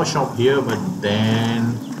flower shop here, but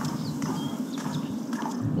then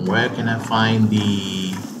where can I find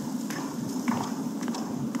the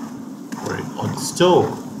record store?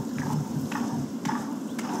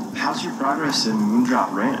 How's your progress in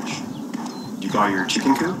Moondrop Ranch? You got your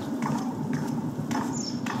chicken coop?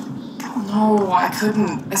 No, I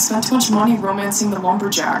couldn't. I spent too much money romancing the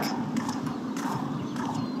lumberjack.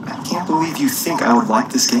 I can't believe you think I would like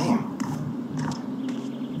this game.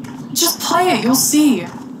 Just play it, you'll see.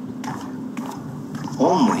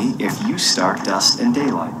 Only if you start Dust and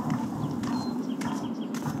Daylight.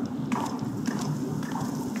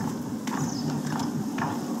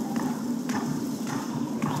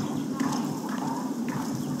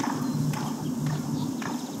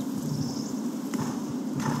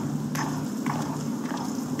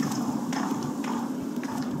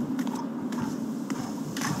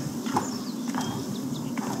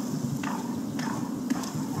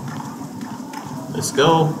 Let's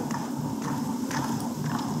go.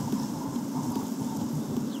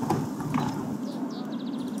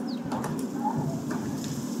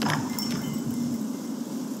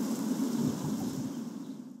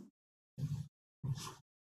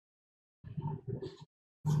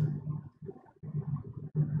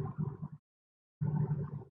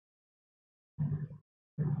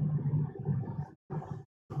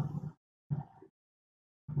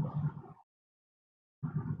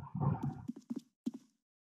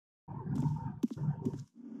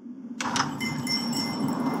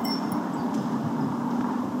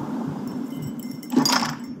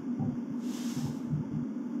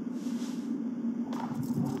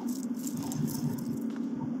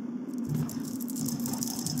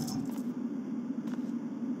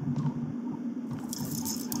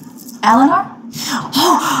 Eleanor?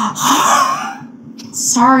 Oh,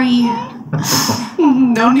 sorry.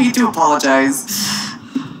 No need to apologize.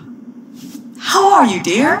 How are you,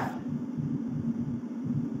 dear?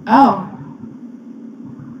 Oh.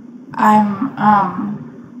 I'm,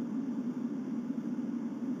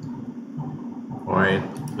 Alright,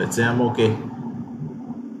 let's say I'm okay.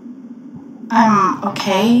 I'm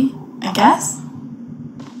okay, I guess.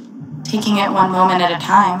 Taking it one moment at a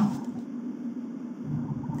time.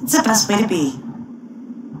 It's the best way to be.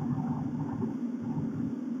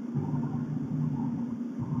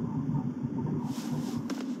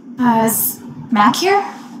 Is Mac here?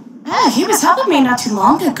 He was helping me not too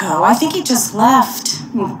long ago. I think he just left.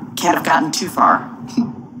 Can't have gotten too far.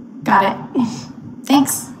 Got it.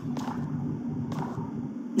 Thanks.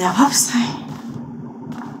 Now, what was I?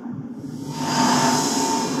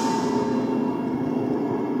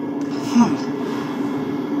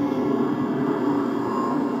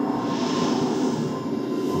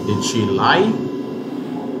 Did she lie?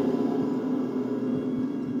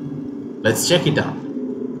 Let's check it out.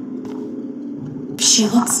 She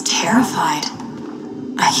looks terrified.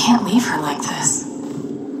 I can't leave her like this.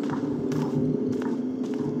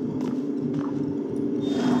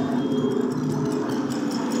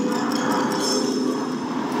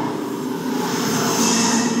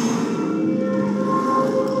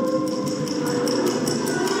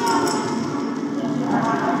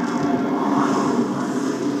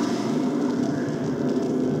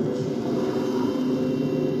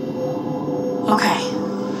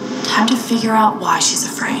 Figure out why she's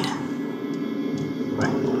afraid.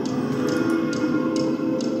 Right.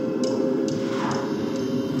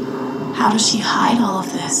 How does she hide all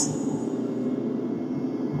of this?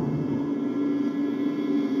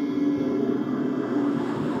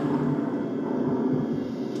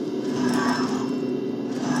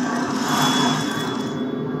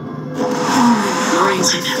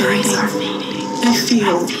 Memories are fading. I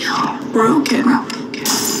feel broken.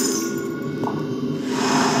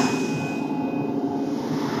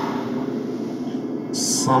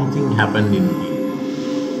 Something happened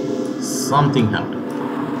indeed. Something happened.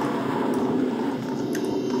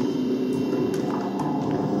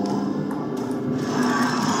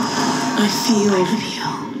 I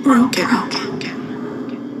feel broken.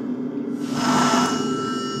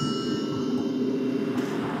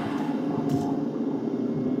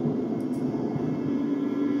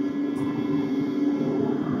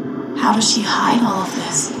 How does she hide all of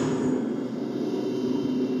this?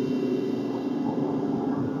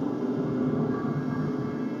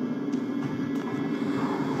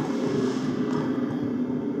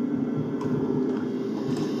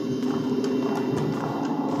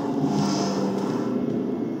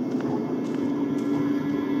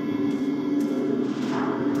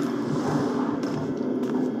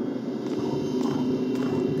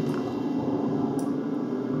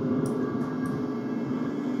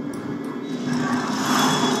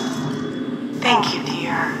 Thank you,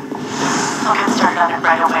 dear. I'll get started on it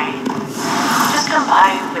right away. Just come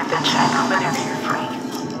by with the check whenever you're free.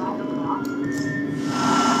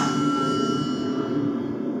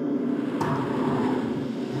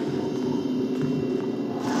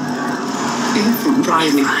 If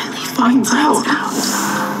Riley finds out,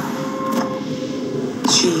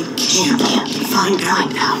 she can't find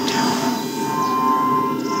out.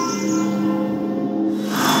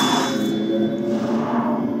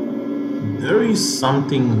 There is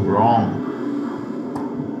something wrong.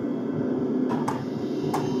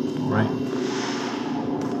 Right.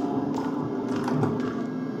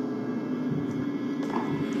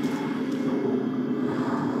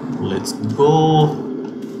 Let's go.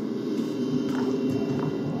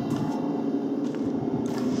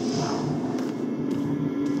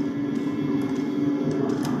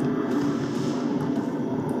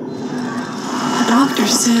 The doctor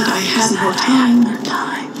said I had more time,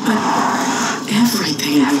 but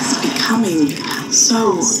Everything is becoming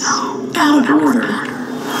so out of order.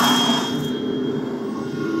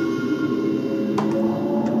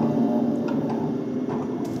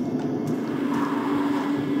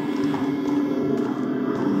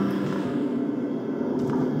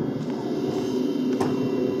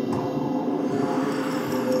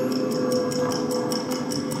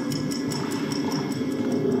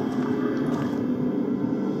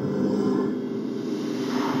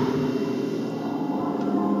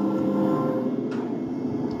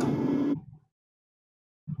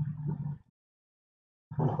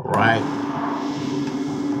 Right.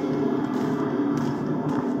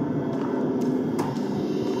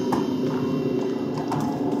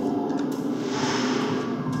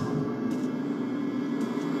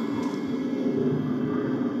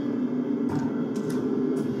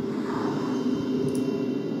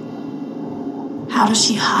 How does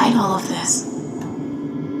she hide all of this?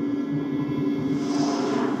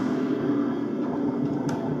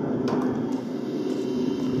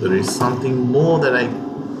 There is something more that I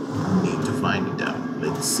need to find it out.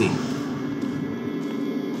 Let's see.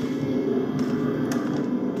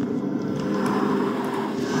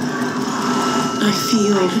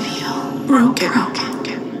 I feel broken.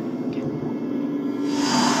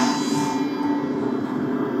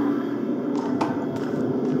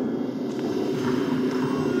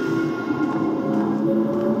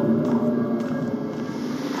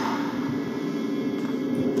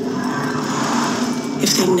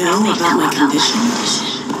 If they know about my condition,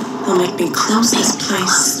 they'll make me close this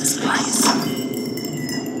place.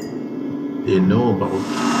 They know about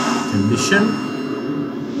condition.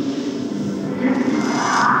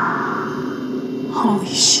 Holy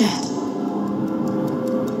shit.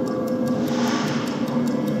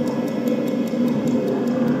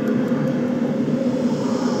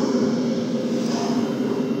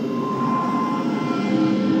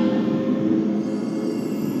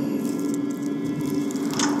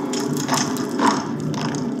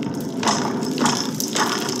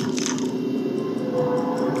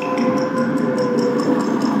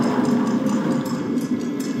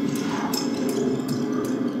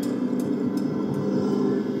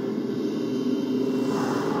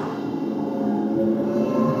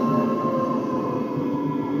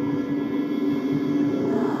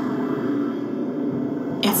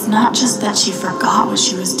 It's not just that she forgot what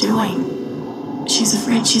she was doing. She's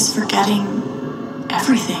afraid she's forgetting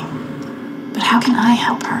everything. But how can I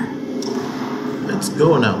help her? Let's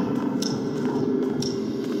go now.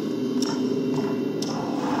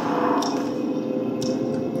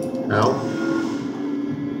 Help.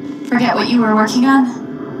 Forget what you were working on?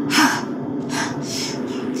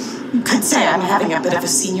 You could say I'm having a bit of a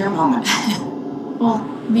senior moment. Well,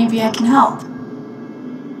 maybe I can help.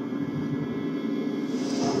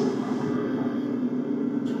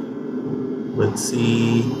 Let's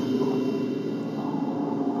see.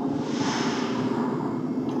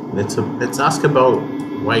 Let's ask about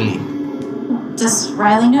Riley. Does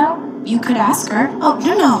Riley know? You could ask her. Oh,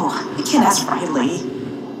 no. You can't ask Riley.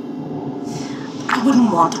 I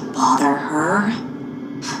wouldn't want to bother her.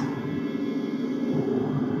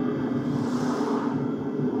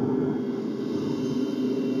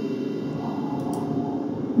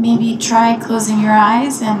 Maybe try closing your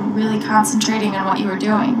eyes and really concentrating on what you were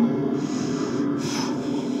doing.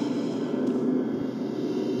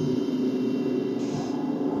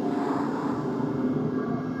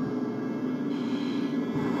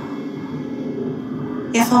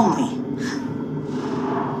 If only.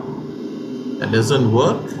 That doesn't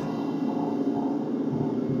work?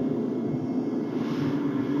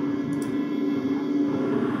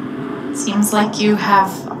 Seems like you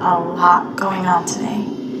have a lot going on today.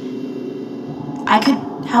 I could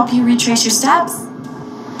help you retrace your steps.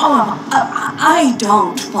 Oh, I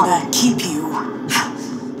don't want to keep you.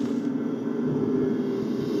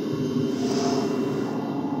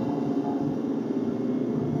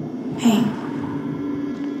 Hey.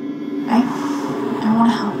 I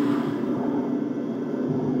want to help.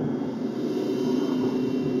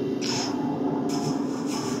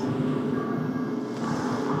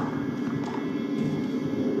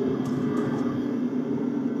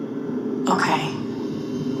 Okay.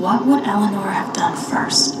 What would Eleanor have done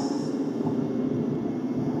first?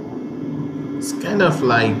 It's kind of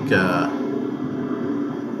like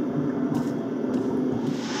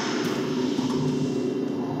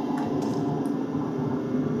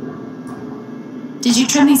Did you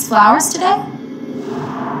trim these flowers today?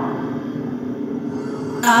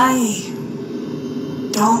 I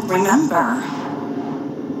don't remember.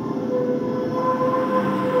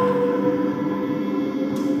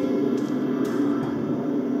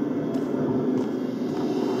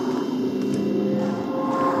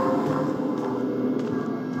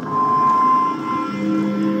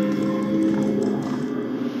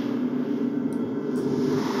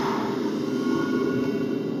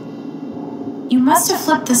 must have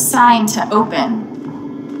flipped the sign to open.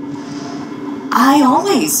 I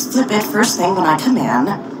always flip it first thing when I come in,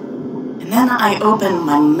 and then I open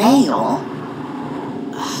my mail.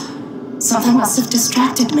 Something must have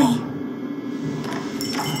distracted me.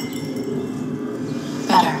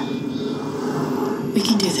 Better. We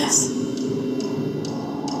can do this.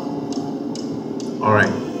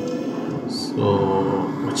 Alright. So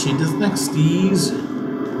what she does next is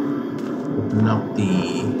open up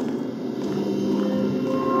the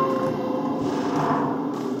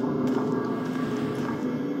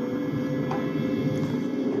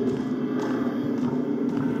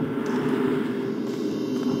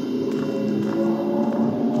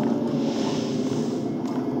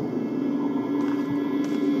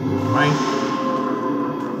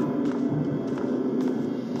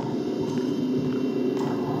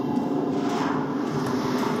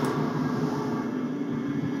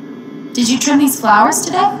Did you trim these flowers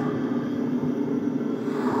today?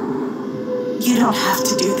 You don't have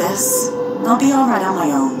to do this. I'll be alright on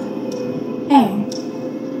my own. Hey,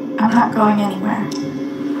 I'm not going anywhere.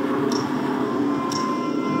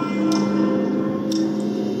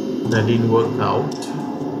 that didn't work out.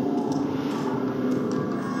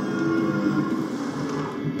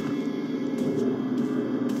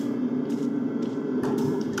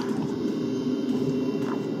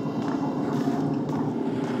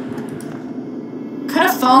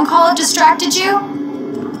 Phone call have distracted you?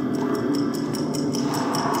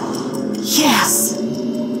 Yes.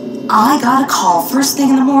 I got a call first thing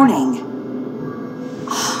in the morning.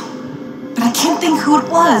 But I can't think who it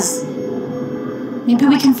was. Maybe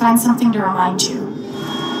we can find something to remind you.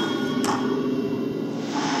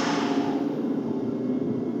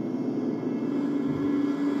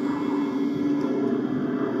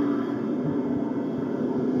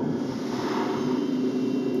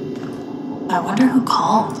 I wonder who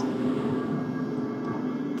called.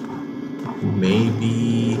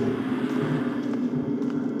 Maybe.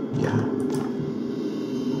 Yeah.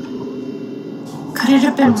 Could it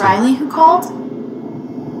have been Riley who called?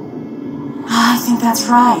 I think that's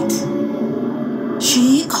right.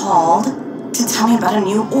 She called to tell me about a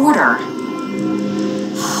new order.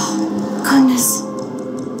 Goodness.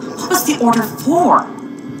 What was the order for?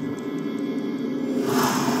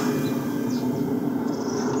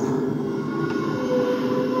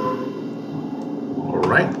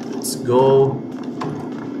 Let's go.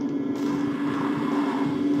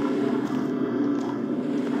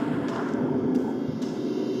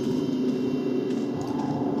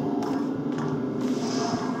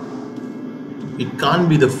 It can't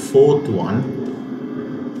be the fourth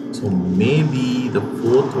one. So maybe the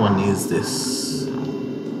fourth one is this.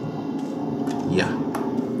 Yeah.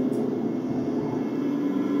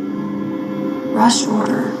 Rush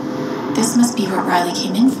order. This must be what Riley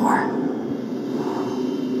came in for.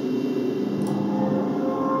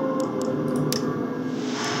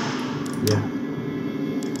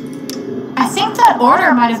 I think that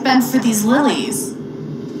order might have been for these lilies.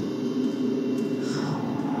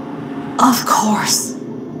 Of course.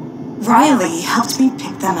 Riley helped me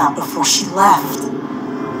pick them out before she left.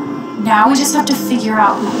 Now we just have to figure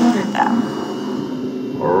out who ordered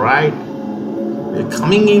them. Alright. We're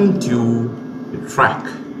coming into the track.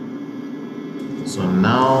 So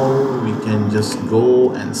now we can just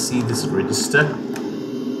go and see this register.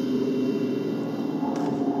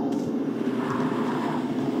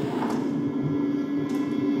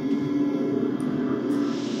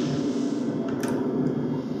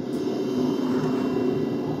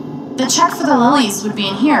 The check for the lilies would be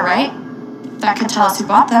in here, right? That could tell us who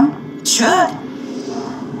bought them. It should.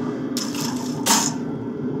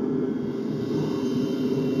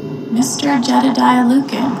 Mr. Jedediah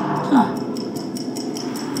Lucan. Huh.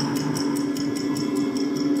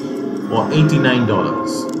 For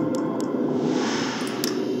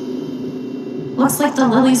 $89. Looks like the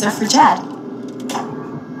lilies are for Jed.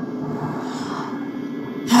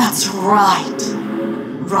 That's right.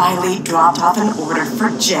 Riley dropped off an order for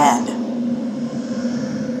Jed.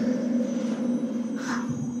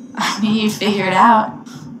 I knew you'd figure it out.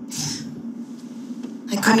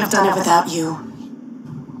 I couldn't have done it without you.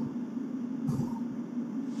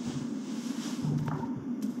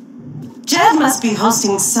 Jed must be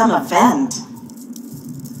hosting some event.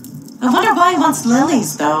 I wonder why he wants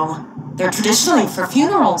lilies, though. They're traditionally for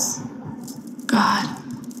funerals. God.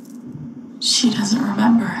 She doesn't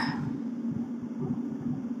remember.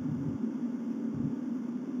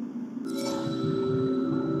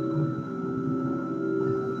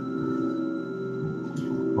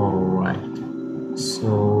 Alright.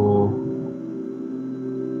 So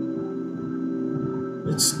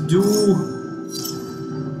let's do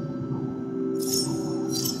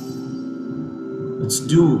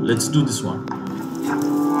let's do this one.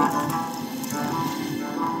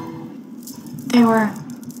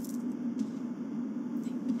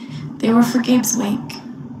 They were for Gabe's wake.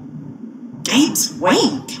 Gabe's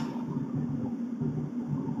wake?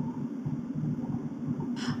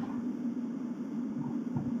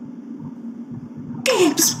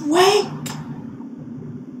 Gabe's wake?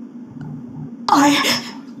 I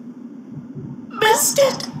missed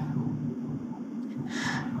it.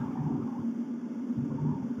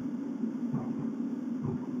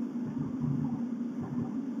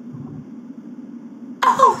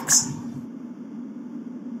 Alex,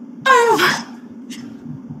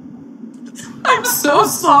 I'm so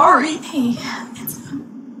sorry. Hey,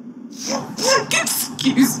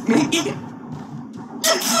 Excuse me.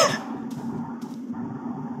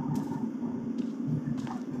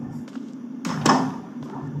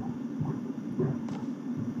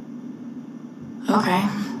 okay,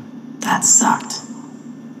 that sucked.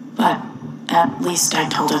 But at least I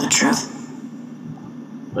told her the truth.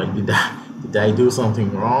 Like, did I do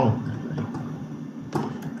something wrong?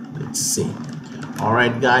 Let's see.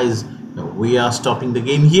 Alright guys, we are stopping the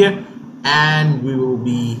game here, and we will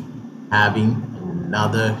be having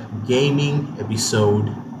another gaming episode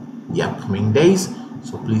in the upcoming days.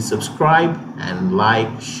 So please subscribe and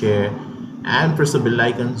like, share, and press the bell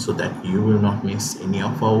icon so that you will not miss any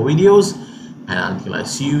of our videos. And until I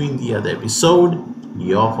see you in the other episode,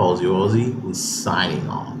 your Fauzi Ozzy is signing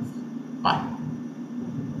off. Bye.